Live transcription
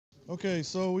Okay,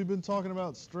 so we've been talking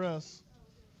about stress,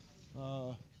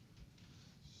 and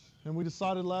we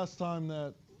decided last time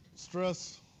that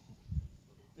stress,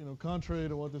 contrary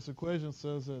to what this equation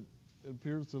says, that it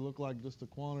appears to look like just a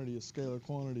quantity, a scalar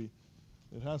quantity.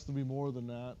 It has to be more than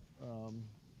that,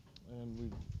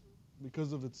 and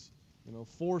because of its,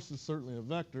 force is certainly a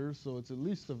vector, so it's at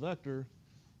least a vector,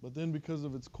 but then because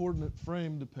of its coordinate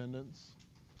frame dependence,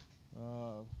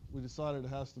 we decided it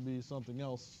has to be something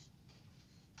else,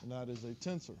 and that is a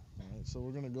tensor. All right, so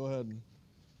we're going to go ahead and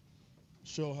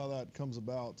show how that comes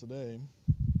about today.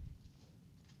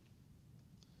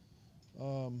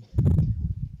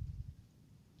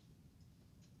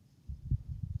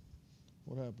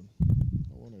 What happened?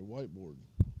 I want a whiteboard.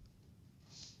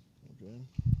 Okay.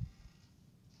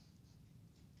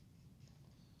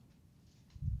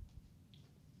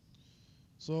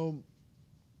 So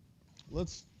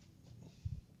let's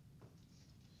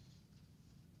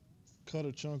cut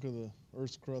a chunk of the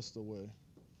Earth's crust away.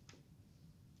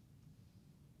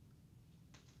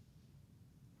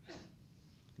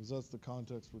 Because that's the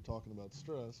context we're talking about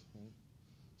stress, right?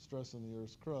 Stress in the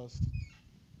Earth's crust.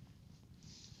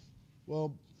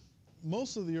 Well,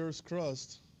 most of the Earth's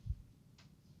crust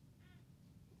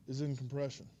is in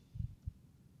compression.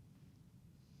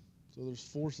 So there's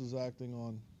forces acting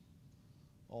on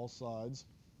all sides.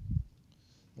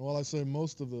 And while I say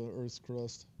most of the Earth's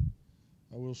crust,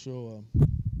 I will show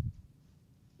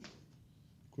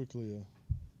quickly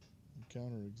a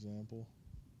counterexample.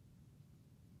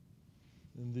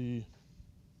 In the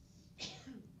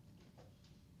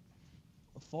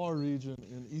far region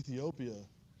in Ethiopia,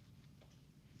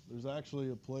 there's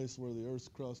actually a place where the Earth's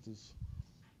crust is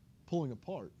pulling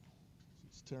apart.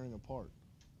 It's tearing apart,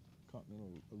 continental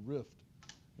a rift.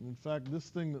 And in fact, this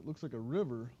thing that looks like a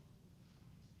river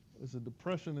is a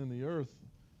depression in the Earth,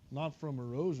 not from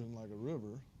erosion like a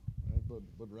river, right,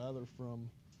 but rather from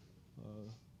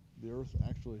the Earth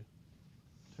actually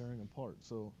tearing apart.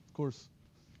 So, of course,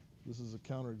 this is a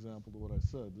counterexample to what I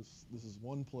said. This is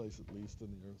one place, at least, in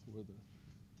the Earth where the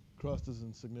crust is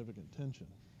in significant tension.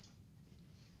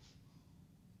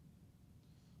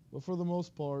 But for the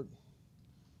most part,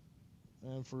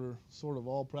 and for sort of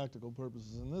all practical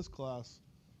purposes in this class,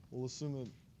 we'll assume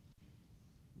that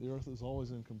the Earth is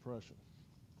always in compression.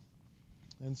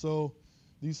 And so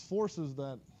these forces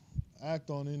that act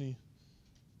on any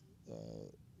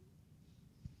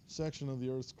section of the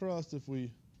Earth's crust, if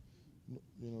we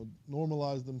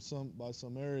normalize them by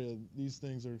some area, these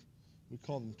things we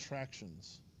call them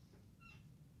tractions.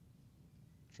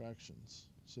 Tractions.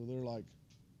 So they're like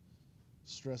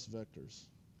stress vectors.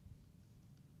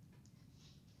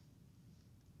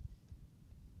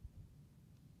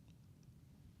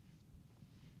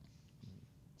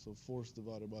 So force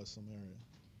divided by some area.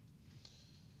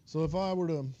 So if I were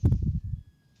to,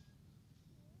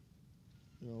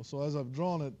 so as I've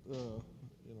drawn it, a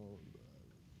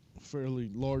fairly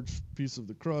large piece of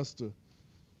the crust, a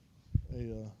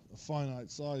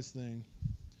finite size thing,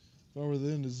 if I were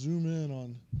then to zoom in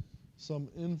on some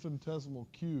infinitesimal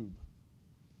cube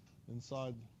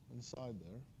inside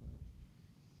there.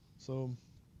 So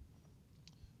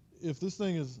if this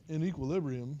thing is in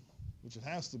equilibrium, which it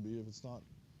has to be if it's not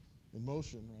in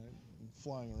motion, right, and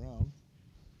flying around.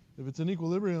 If it's in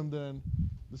equilibrium, then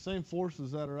the same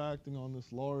forces that are acting on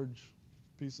this large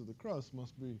piece of the crust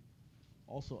must be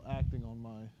also acting on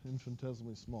my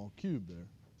infinitesimally small cube there.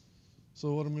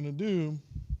 So what I'm going to do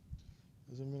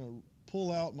is I'm going to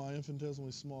pull out my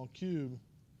infinitesimally small cube,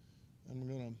 and I'm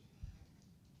going to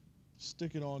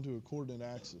stick it onto a coordinate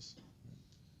axis.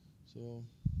 So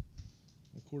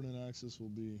the coordinate axis will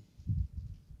be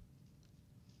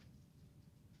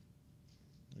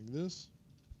like this,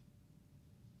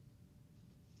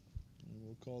 and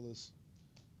we'll call this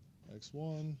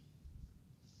x1,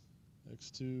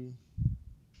 x2,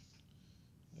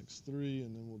 x3,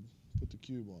 and then we'll put the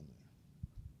cube on there.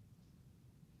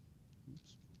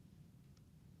 Oops.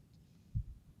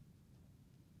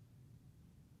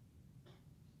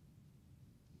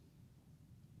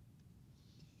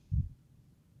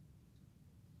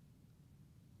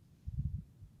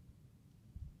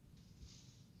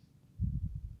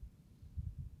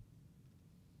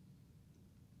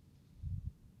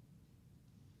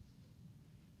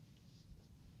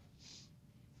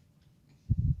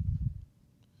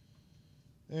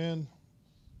 And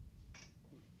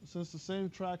since the same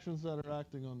tractions that are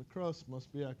acting on the crust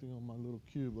must be acting on my little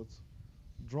cube, let's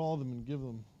draw them and give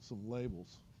them some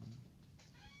labels.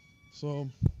 So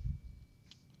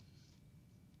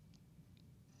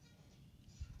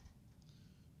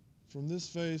from this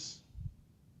face,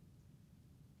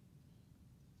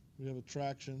 we have a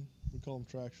traction. We call them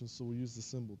tractions, so we use the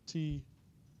symbol T.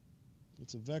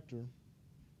 It's a vector.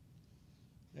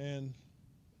 And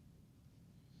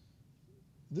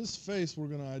this face we're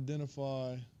going to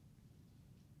identify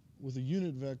with a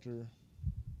unit vector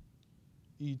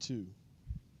E2.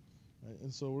 Right?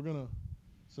 And so we're going to,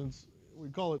 since we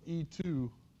call it E2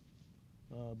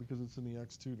 because it's in the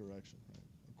x2 direction, right?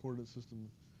 A coordinate system.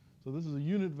 So this is a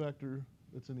unit vector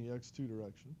that's in the x2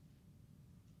 direction.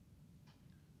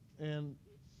 And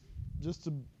just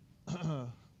to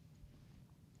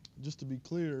just to be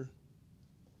clear,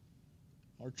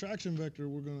 our traction vector,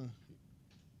 we're going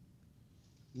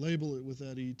to label it with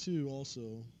that E2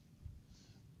 also.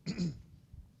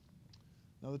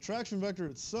 Now the traction vector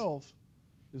itself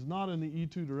is not in the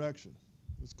E2 direction.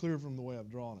 It's clear from the way I've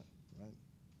drawn it, right?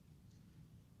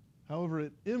 However,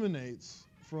 it emanates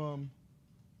from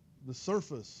the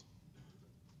surface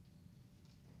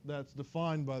that's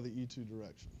defined by the E2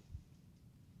 direction,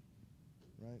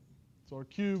 right? So our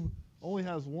cube only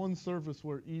has one surface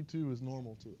where E2 is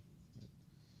normal to it. Right?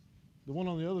 The one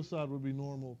on the other side would be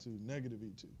normal to negative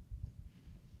E2.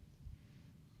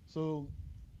 So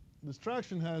this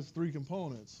traction has three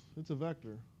components. It's a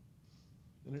vector,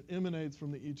 and it emanates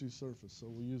from the E2 surface. So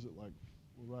we'll use it like,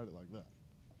 we'll write it like that.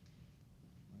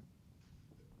 Right?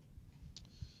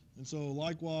 And so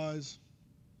likewise,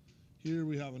 here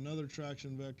we have another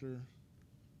traction vector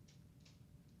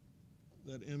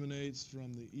that emanates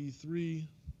from the E3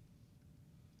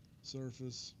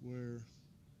 surface, where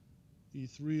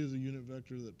E3 is a unit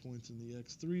vector that points in the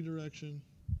x3 direction.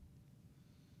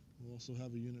 We'll also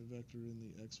have a unit vector in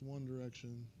the x1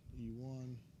 direction,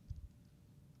 E1,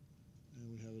 and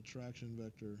we have a traction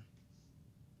vector,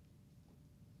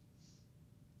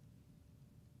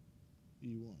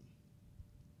 E1.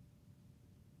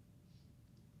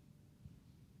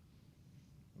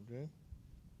 Okay?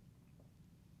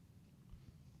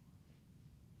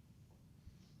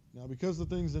 Now, because the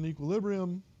thing's in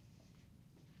equilibrium,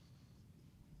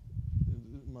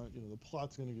 the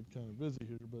plot's going to get kind of busy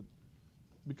here, but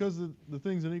because the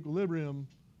thing's in equilibrium,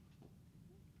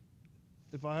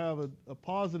 if I have a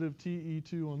positive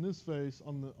TE2 on this face,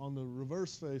 on the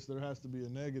reverse face, there has to be a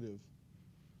negative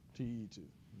TE2.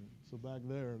 Right? So back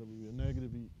there, there would be a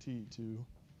negative TE2.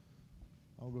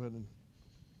 I'll go ahead and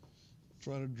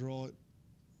try to draw it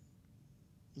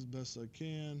as best I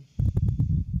can.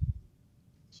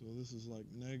 So this is like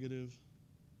negative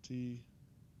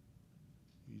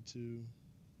TE2.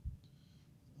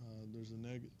 There's a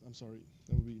I'm sorry,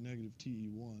 that would be negative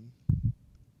TE1.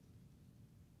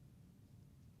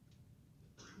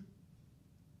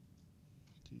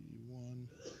 TE1.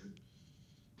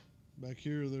 Back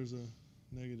here, there's a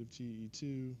negative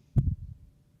TE2.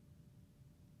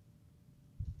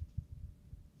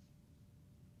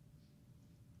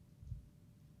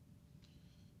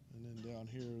 And then down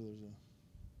here, there's a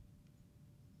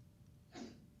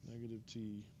negative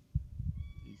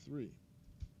TE3.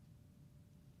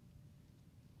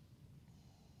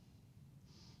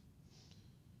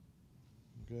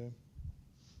 Okay.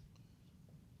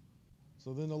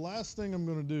 So then the last thing I'm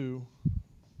going to do,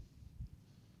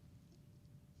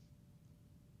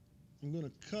 I'm going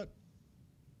to cut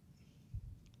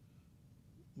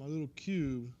my little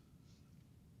cube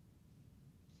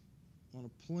on a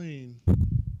plane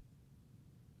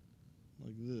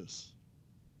like this.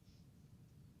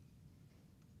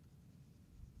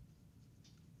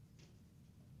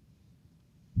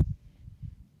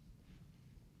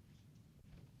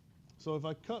 So if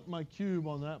I cut my cube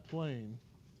on that plane,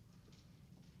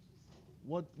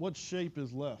 what shape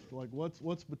is left? Like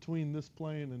what's between this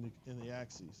plane and the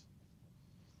axes?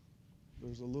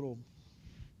 There's a little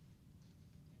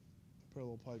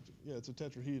parallel pipe. Yeah, it's a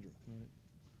tetrahedron, right?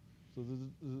 So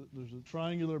there's a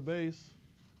triangular base,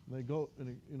 and they go, and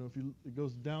it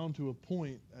goes down to a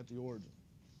point at the origin.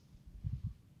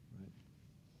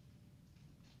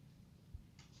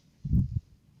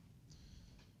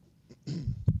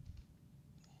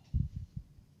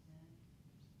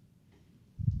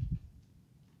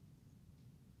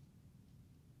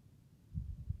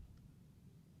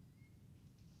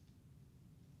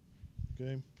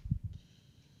 Okay.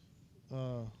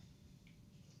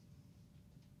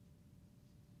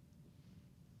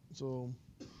 So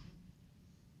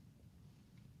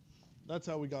that's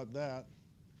how we got that,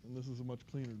 and this is a much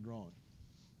cleaner drawing.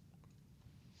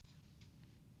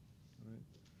 Right.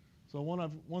 So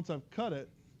once I've cut it,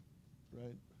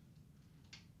 right,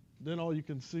 then all you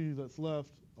can see that's left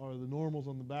are the normals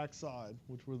on the back side,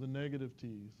 which were the negative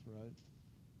t's, right?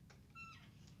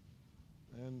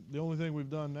 And the only thing we've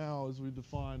done now is we've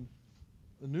defined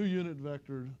a new unit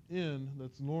vector n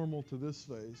that's normal to this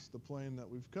face, the plane that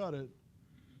we've cut it,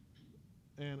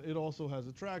 And it also has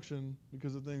attraction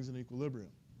because the thing's in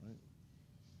equilibrium, right?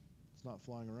 It's not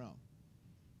flying around.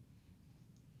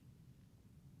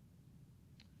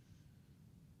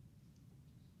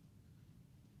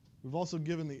 We've also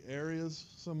given the areas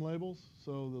some labels.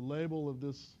 So the label of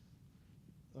this,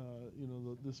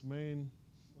 this main,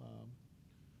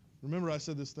 remember I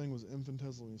said this thing was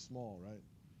infinitesimally small, right?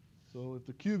 So if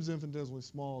the cube's infinitesimally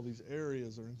small, these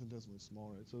areas are infinitesimally small,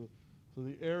 right? So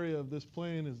the area of this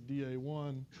plane is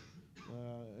dA1,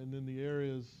 and then the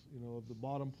areas, of the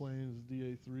bottom plane is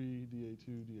dA3,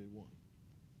 dA2, dA1.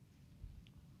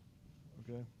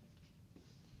 Okay?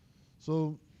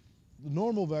 So the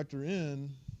normal vector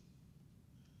n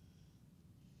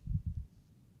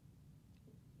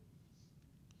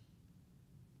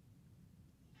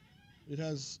it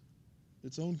has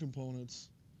its own components,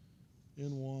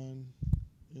 n1,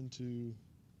 n2,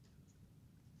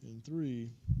 n3,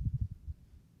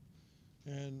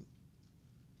 and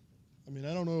I mean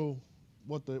I don't know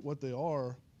what they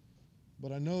are,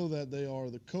 but I know that they are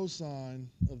the cosine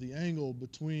of the angle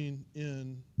between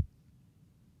n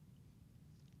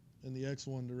and the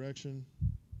x1 direction,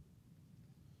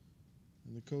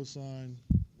 and the cosine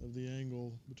of the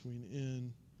angle between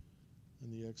n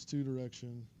and the x2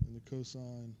 direction, and the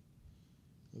cosine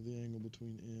of the angle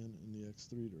between n and the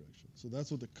x3 direction. So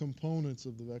that's what the components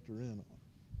of the vector n are.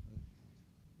 Right?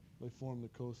 They form the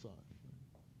cosine.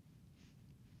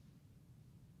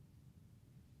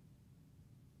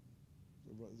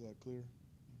 Right? Is that clear?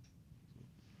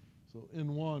 So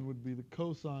n1 would be the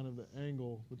cosine of the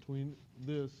angle between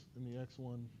this and the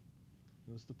x1.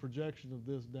 It's the projection of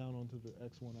this down onto the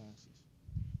x1 axis.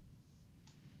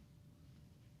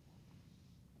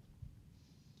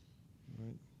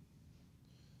 Right?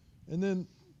 And then,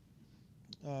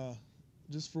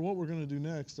 just for what we're going to do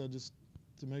next,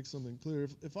 to make something clear,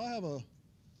 if I have a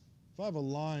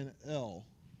line L,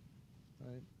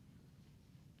 right,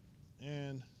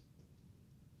 and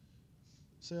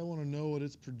say I want to know what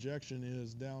its projection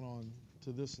is down on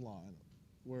to this line,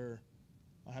 where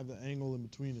I have the angle in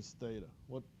between is theta.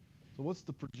 So what's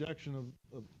the projection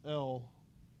of L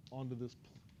onto this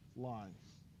line?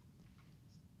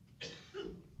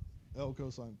 L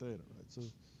cosine theta, right?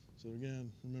 So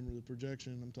again, remember the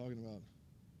projection I'm talking about.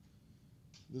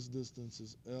 This distance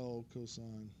is L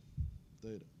cosine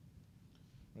theta.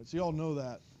 Right? So you all know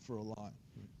that for a line.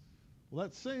 Right? Well,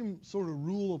 that same sort of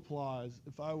rule applies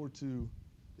if I were to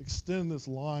extend this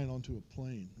line onto a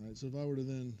plane, right? So if I were to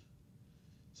then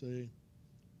say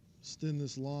extend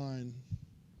this line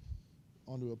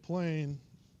onto a plane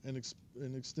and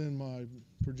extend my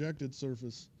projected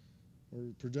surface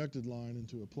or projected line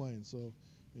into a plane. So,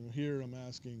 here I'm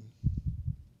asking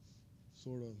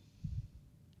sort of,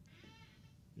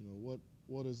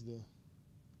 what is the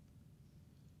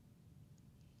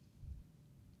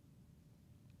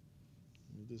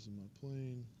this is my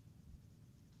plane.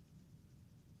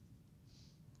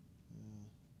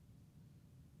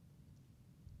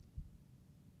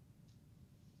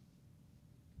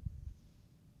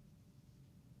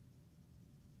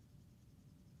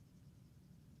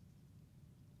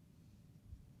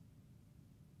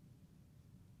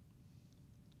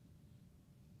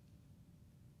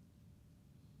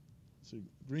 See,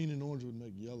 green and orange would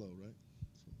make yellow, right?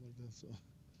 Something like that.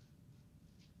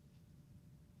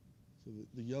 So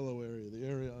the yellow area, the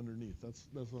area underneath, that's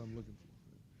what I'm looking for.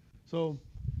 So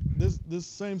this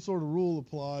same sort of rule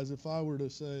applies if I were to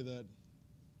say that,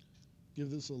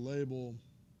 give this a label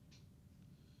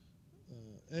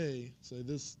A, say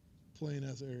this plane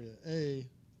has area A,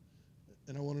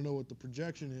 and I want to know what the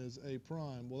projection is, A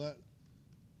prime. Well,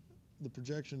 the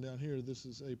projection down here, this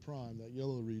is A prime, that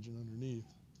yellow region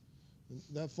underneath. And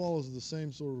that follows the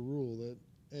same sort of rule, that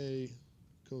A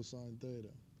cosine theta.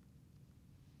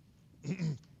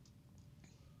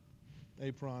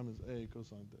 A prime is A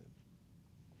cosine theta.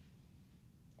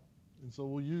 And so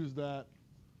we'll use that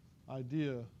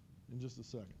idea in just a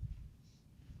second.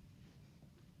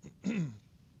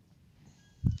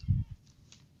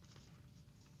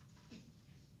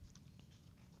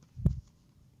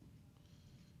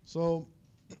 So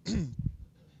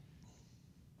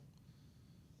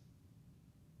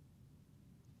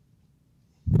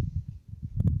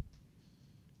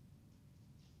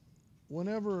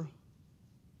whenever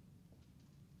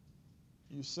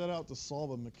you set out to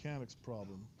solve a mechanics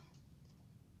problem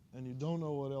and you don't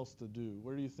know what else to do,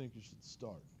 where do you think you should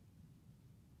start?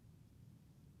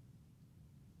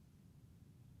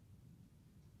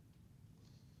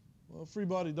 Well, free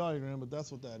body diagram, but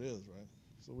that's what that is, right?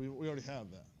 So we already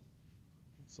have that.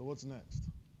 So what's next?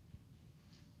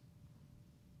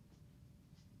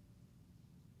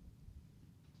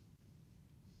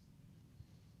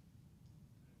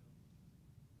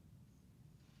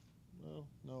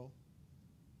 No, no.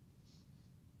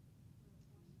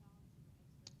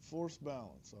 Force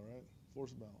balance, all right?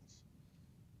 Force balance.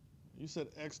 You said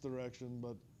x direction,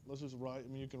 but let's just write, I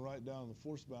mean, you can write down the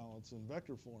force balance in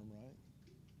vector form, right?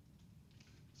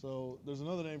 So there's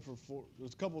another name for,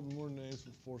 there's a couple of more names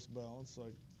for force balance,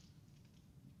 like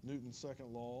Newton's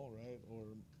second law, right? Or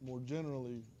more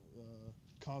generally,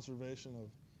 conservation of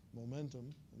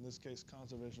momentum. In this case,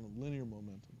 conservation of linear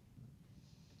momentum.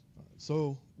 All right,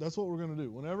 so that's what we're going to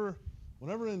do. Whenever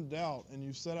in doubt and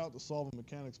you set out to solve a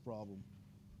mechanics problem,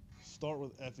 start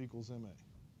with F equals ma.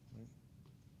 Right?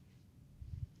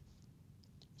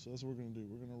 So that's what we're going to do.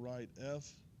 We're going to write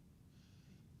F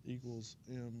equals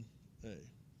ma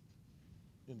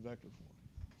in vector form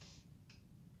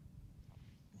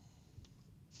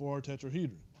for our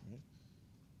tetrahedron. Right?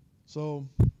 So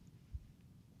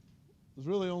there's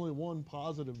really only one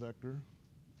positive vector.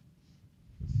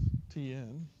 It's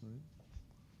Tn. Right?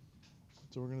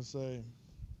 So we're going to say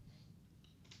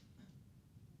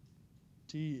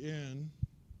Tn.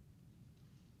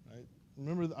 Right?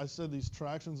 Remember I said these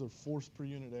tractions are force per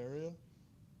unit area,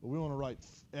 but we want to write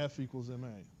F equals ma.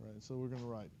 Right? So we're going to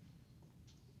write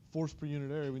force per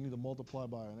unit area. We need to multiply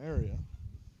by an area.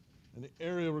 And the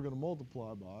area we're going to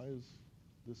multiply by is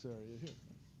this area here.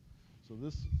 So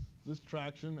this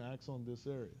traction acts on this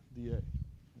area, dA.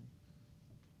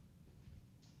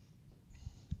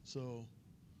 So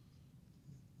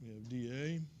we have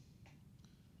dA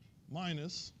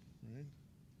minus, right,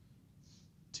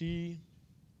 T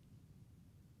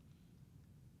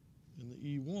in the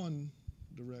E1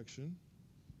 direction.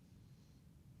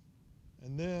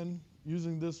 And then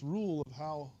using this rule of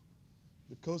how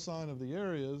the cosine of the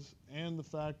areas and the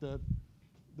fact that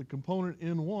the component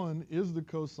N1 is the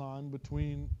cosine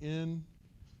between N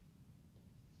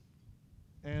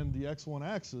and the x1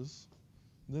 axis,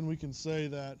 then we can say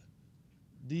that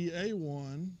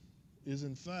dA1 is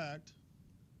in fact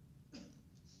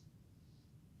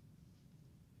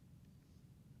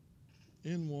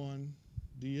N1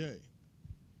 dA.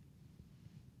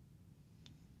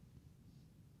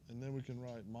 And then we can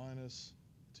write minus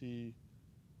T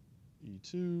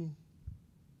E2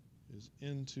 is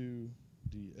N2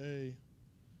 dA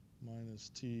minus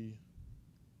T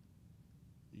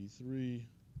E3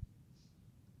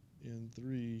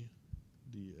 N3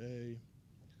 dA.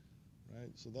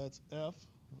 Right? So that's F.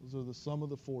 Those are the sum of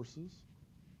the forces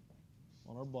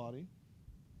on our body,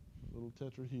 little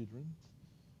tetrahedron.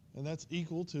 And that's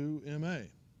equal to ma.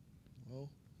 Well,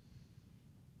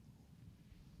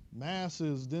 mass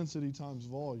is density times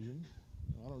volume.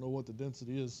 I don't know what the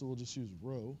density is, so we'll just use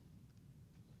rho.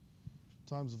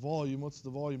 Times volume. What's the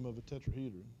volume of a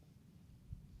tetrahedron?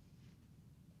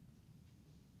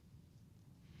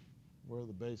 Where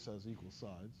the base has equal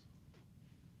sides.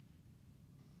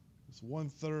 It's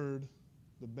 1/3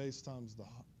 the base times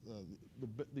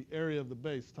the area of the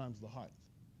base times the height.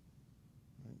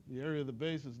 Right? The area of the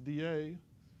base is dA.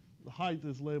 The height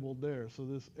is labeled there. So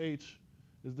this h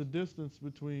is the distance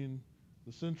between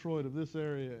the centroid of this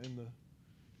area and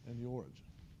the origin.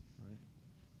 Right?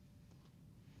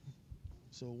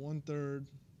 So 1/3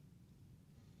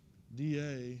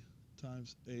 dA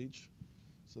times h.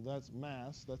 So that's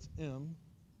mass. That's m.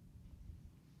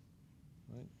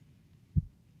 Right?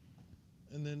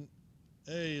 And then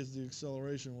a is the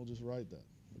acceleration. We'll just write that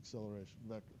acceleration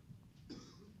vector.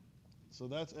 So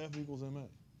that's F equals ma.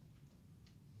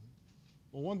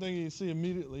 Well, one thing you see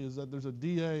immediately is that there's a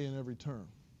dA in every term.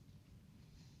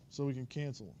 So we can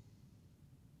cancel them.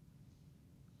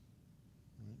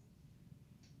 Right?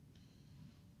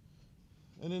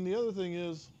 And then the other thing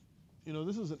is, you know,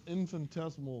 this is an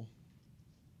infinitesimal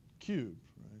cube,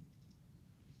 right?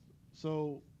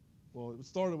 So, well, it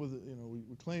started with, you know,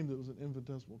 we claimed it was an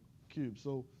infinitesimal cube.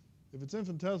 So if it's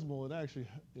infinitesimal, it actually,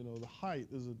 you know, the height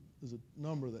is a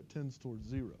number that tends towards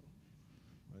 0.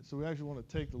 Right? So we actually want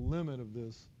to take the limit of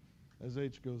this as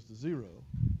h goes to 0.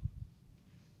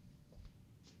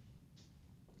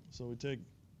 So we take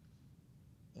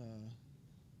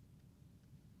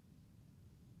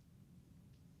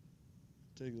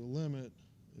the limit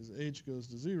as h goes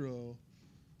to 0.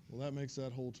 Well, that makes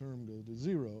that whole term go to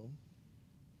 0.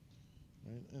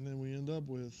 Right? And then we end up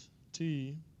with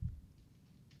T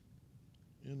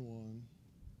N1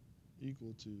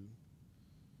 equal to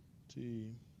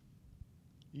T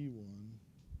E1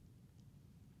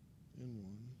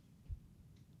 N1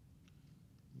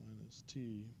 minus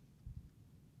T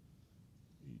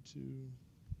E2,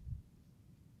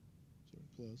 sorry,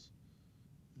 plus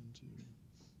N2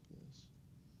 plus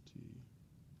T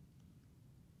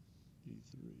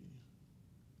E3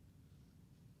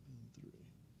 N3.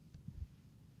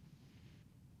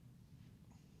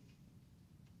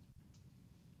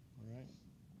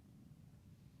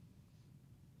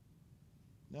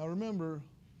 Now remember,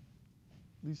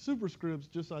 these superscripts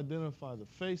just identify the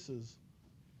faces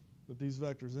that these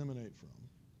vectors emanate from.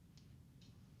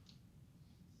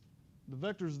 The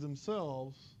vectors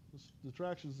themselves, the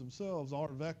attractions themselves, are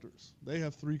vectors. They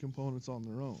have 3 components on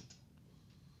their own.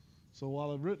 So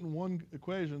while I've written one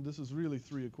equation, this is really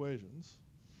 3 equations.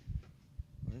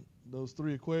 Right? Those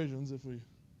 3 equations, if we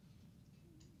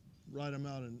write them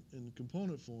out in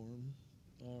component form,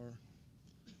 are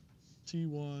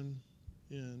T1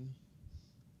 in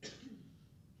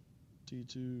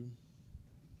T2 in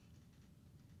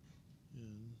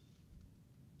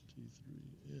T3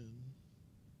 in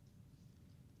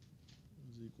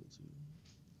is equal to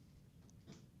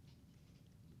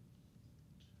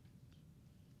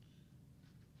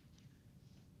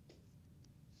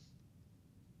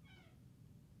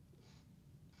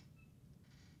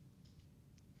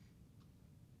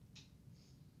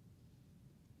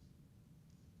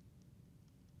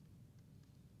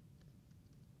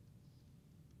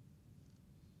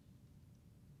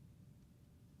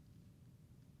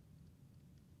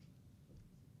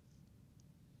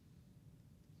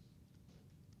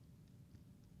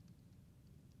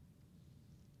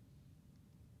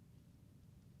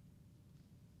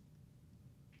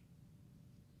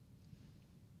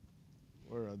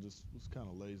where I just was kind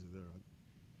of lazy there.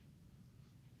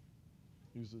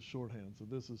 I used the shorthand, so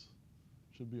this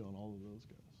should be on all of those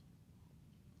guys.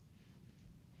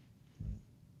 Right.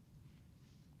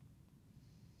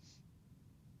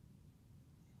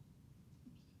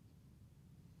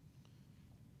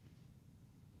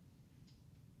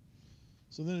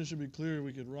 So then it should be clear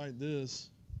we could write this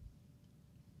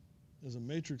as a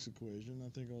matrix equation. I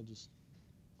think I'll just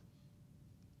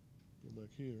go back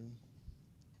here.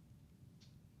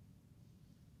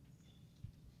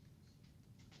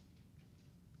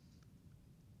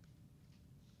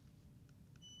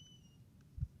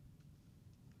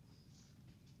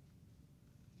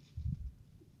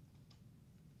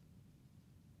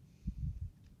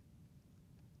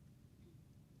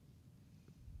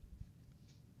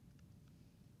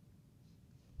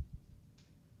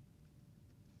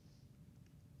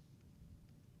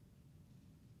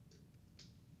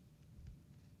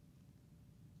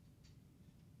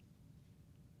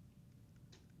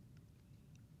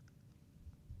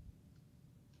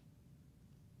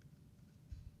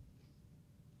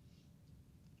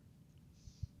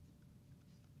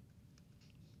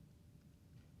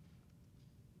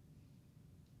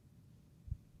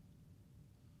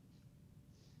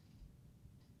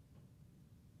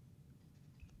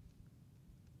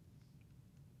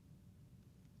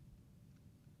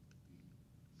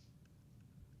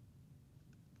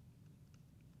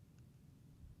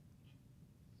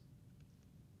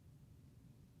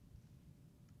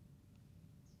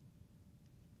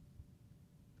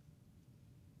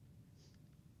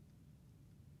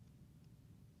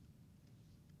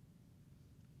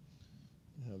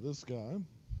 We have this guy.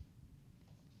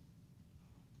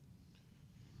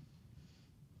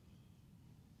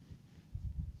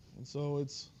 And so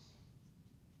it's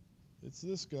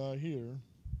this guy here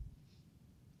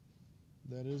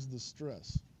that is the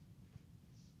stress.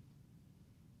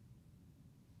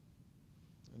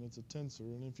 And it's a tensor.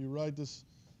 And if you write this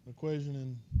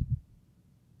equation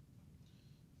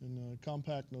in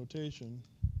compact notation,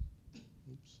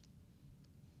 oops,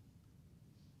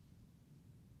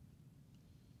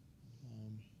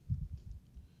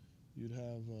 you'd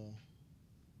have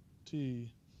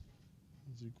T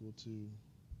is equal to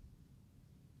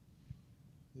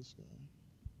this guy.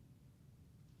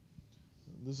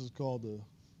 This is called the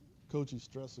Cauchy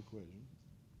stress equation.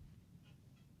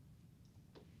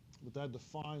 But that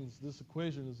defines, this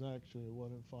equation is actually what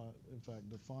in fact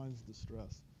defines the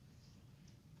stress.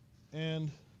 And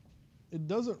it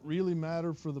doesn't really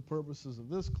matter for the purposes of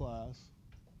this class,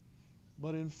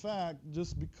 but in fact,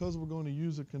 just because we're going to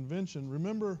use a convention,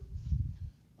 remember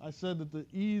I said that the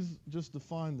E's just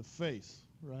define the face,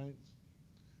 right?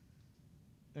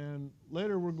 And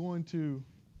later we're going to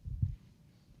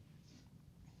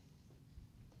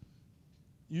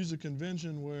use a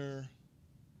convention where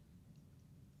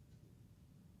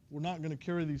we're not going to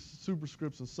carry these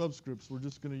superscripts and subscripts. We're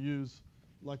just going to use,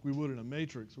 like we would in a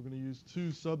matrix, we're going to use 2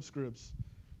 subscripts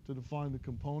to define the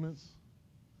components.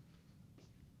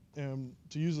 And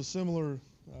to use a similar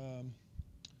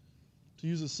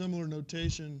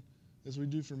notation as we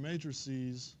do for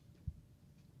matrices,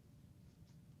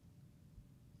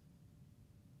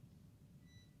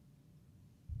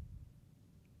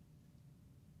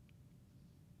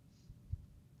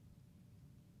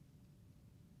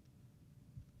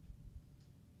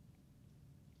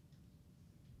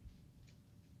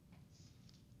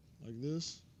 like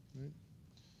this, right?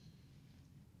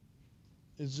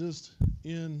 is just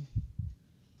in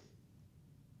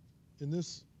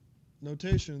this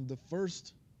notation, the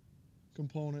first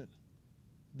component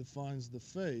defines the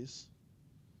face,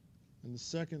 and the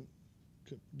second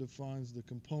defines the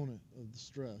component of the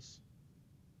stress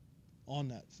on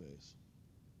that face,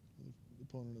 the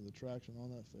component of the traction on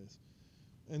that face.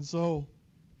 And so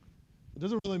it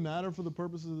doesn't really matter for the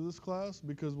purposes of this class,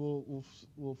 because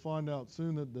we'll find out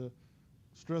soon that the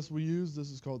stress we use, this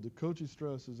is called the Cauchy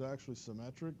stress, is actually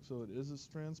symmetric, so it is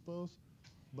a transpose.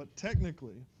 But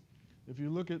technically, if you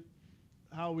look at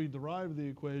how we derive the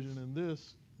equation in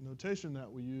this notation that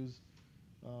we use,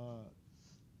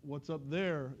 what's up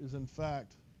there is in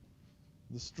fact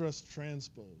the stress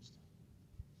transposed.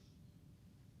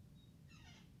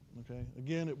 Okay,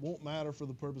 again, it won't matter for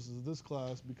the purposes of this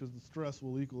class because the stress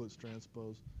will equal its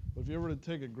transpose. But if you ever were to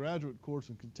take a graduate course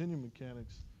in continuum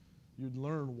mechanics, you'd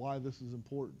learn why this is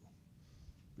important.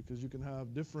 Because you can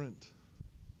have different,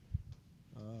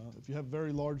 if you have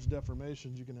very large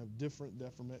deformations, you can have different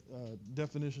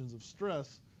definitions of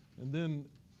stress, and then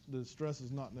the stress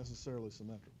is not necessarily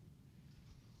symmetric.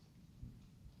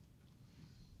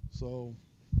 So,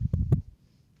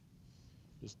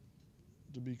 just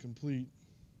to be complete,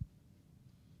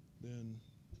 then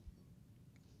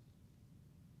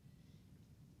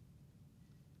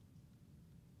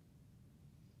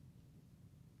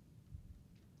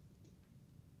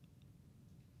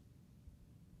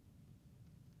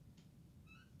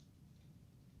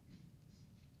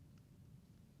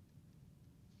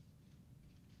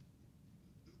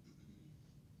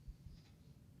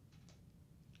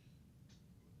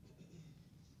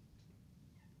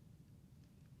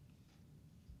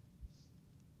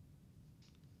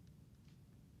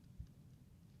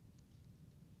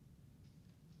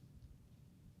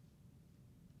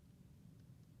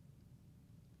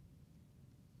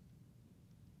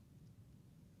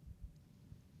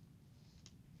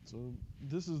so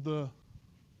this is the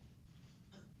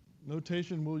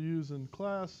notation we'll use in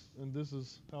class, and this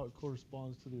is how it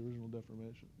corresponds to the original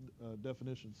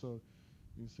definition. So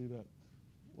you can see that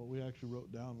what we actually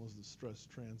wrote down was the stress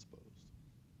transposed.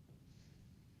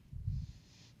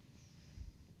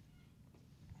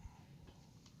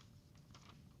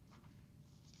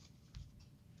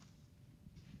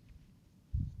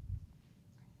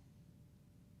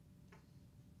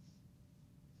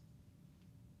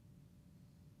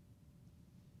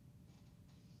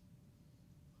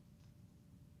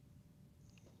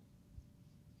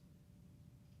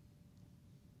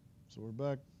 So we're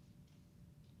back,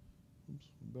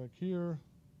 we're back here,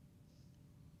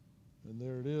 and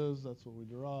there it is, that's what we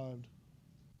derived.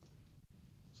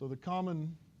 So the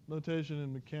common notation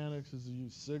in mechanics is to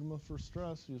use sigma for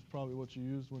stress. It's probably what you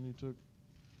used when you took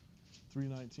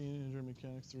 319, engineering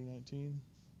mechanics 319.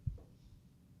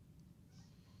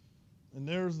 And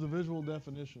there's the visual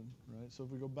definition, right? So if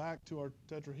we go back to our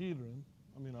tetrahedron,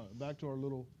 back to our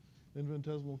little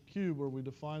infinitesimal cube where we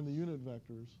define the unit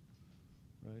vectors,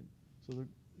 right? So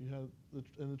you have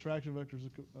and the traction vectors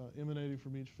emanating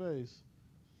from each face.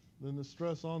 Then the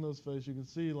stress on those faces, you can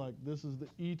see like this is the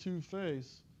E2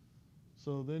 face.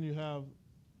 So then you have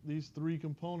these three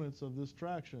components of this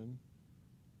traction,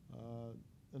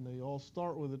 and they all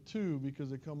start with a 2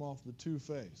 because they come off the 2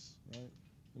 face, right?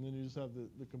 And then you just have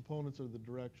the components are the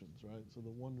directions, right? So the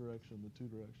 1 direction, the 2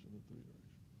 direction, the 3 direction.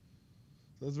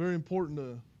 So that's very important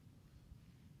to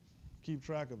keep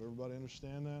track of. Everybody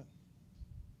understand that?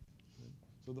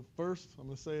 So the first, I'm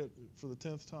going to say it for the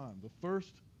 10th time, the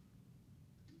first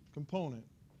component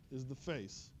is the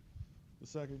face. The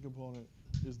second component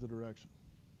is the direction.